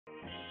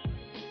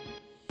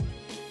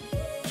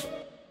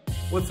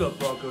What's up,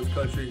 Broncos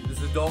country? This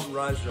is Dalton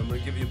Risner. I'm going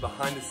to give you a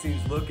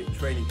behind-the-scenes look at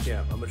training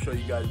camp. I'm going to show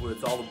you guys what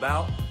it's all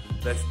about.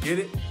 Let's get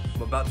it.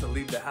 I'm about to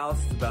leave the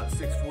house. It's about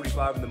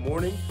 6:45 in the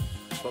morning.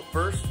 But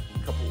first,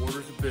 a couple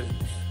orders of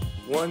business.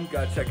 One,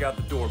 got to check out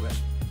the doorman.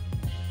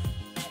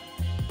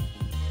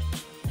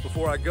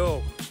 Before I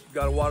go,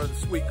 got to water the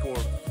sweet corn.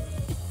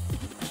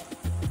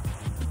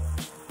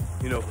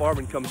 You know,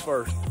 farming comes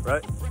first,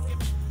 right?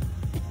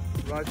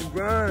 Rise and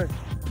grind.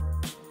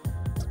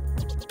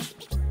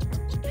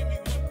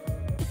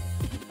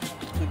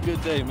 It's a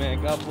good day,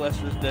 man. God bless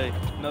this day.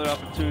 Another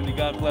opportunity.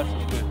 God bless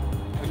us with.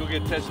 I'm gonna go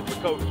get tested for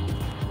COVID.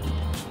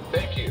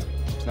 Thank you.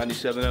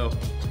 97.0.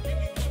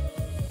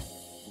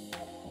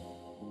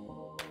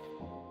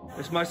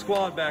 It's my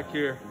squad back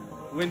here.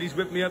 Wendy's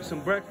whipped me up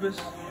some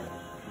breakfast.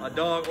 My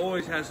dog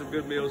always has some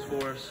good meals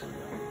for us.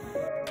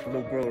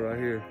 Little bro right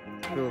here.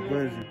 Philip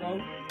Lindsay.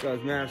 Got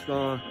his mask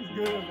on. It's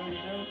good,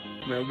 man.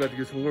 Man, we're about to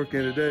get some work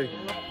in today.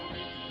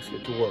 Let's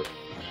get to work.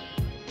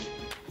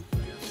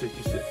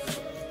 66.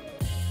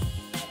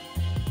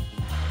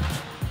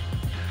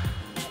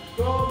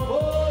 Go,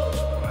 boys!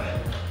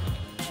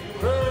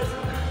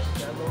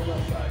 Stand on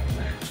that side.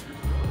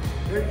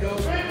 Here it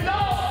goes. We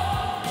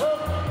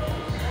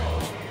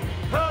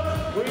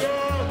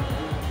are.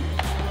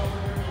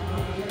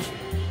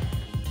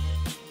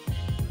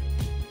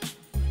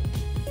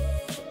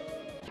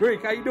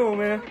 Greek, how you doing,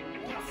 man?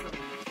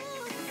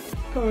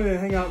 Come in and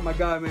hang out with my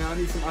guy, man. I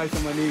need some ice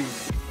on my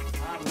knees.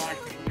 I like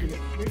it.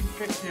 We can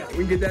fix it. We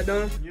can get that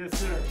done? Yes,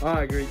 sir. All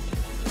right, Greek.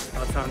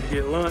 About time to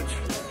get lunch.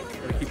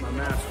 Gotta keep my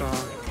mask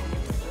on.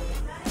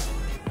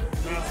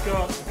 Mask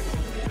up.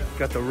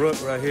 Got the rook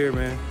right here,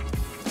 man.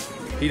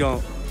 He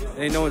don't,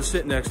 ain't no one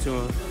sitting next to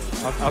him.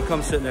 I'll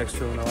come sit next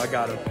to him, though. I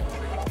got him.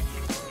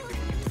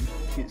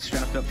 Getting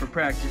strapped up for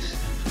practice.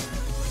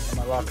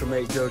 My locker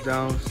mate, Joe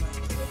Jones.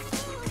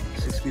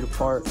 6 feet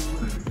apart.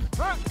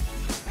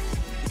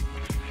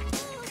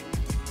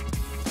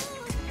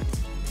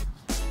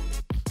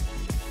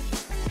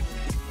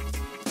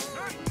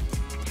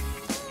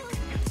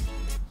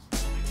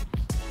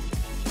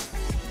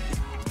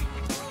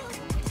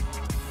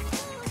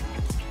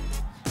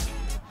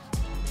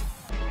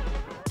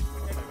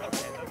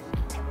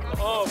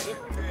 Oh,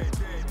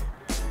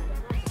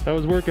 How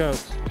was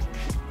workouts?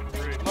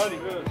 mighty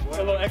good. A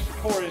little extra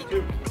core in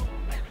too.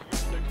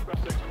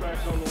 Six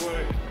packs on the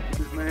way.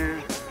 This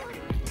man,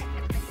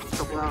 a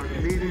couple hours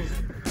of meetings.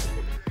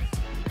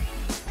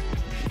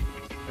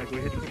 Like we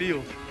hit the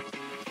field.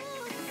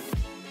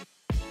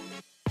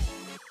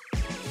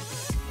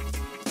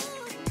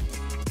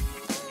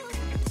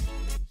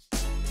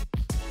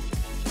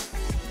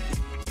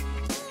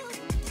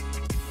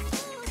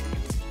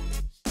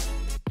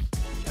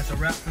 That's a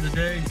wrap for the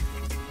day.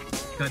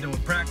 Got done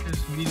with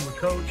practice, meeting with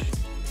coach.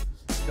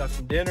 Got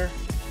some dinner.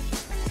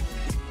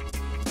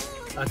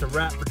 That's a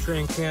wrap for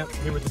training camp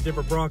here with the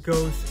Denver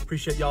Broncos.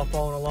 Appreciate y'all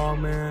following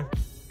along, man.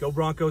 Go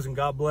Broncos and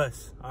God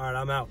bless. All right,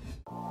 I'm out.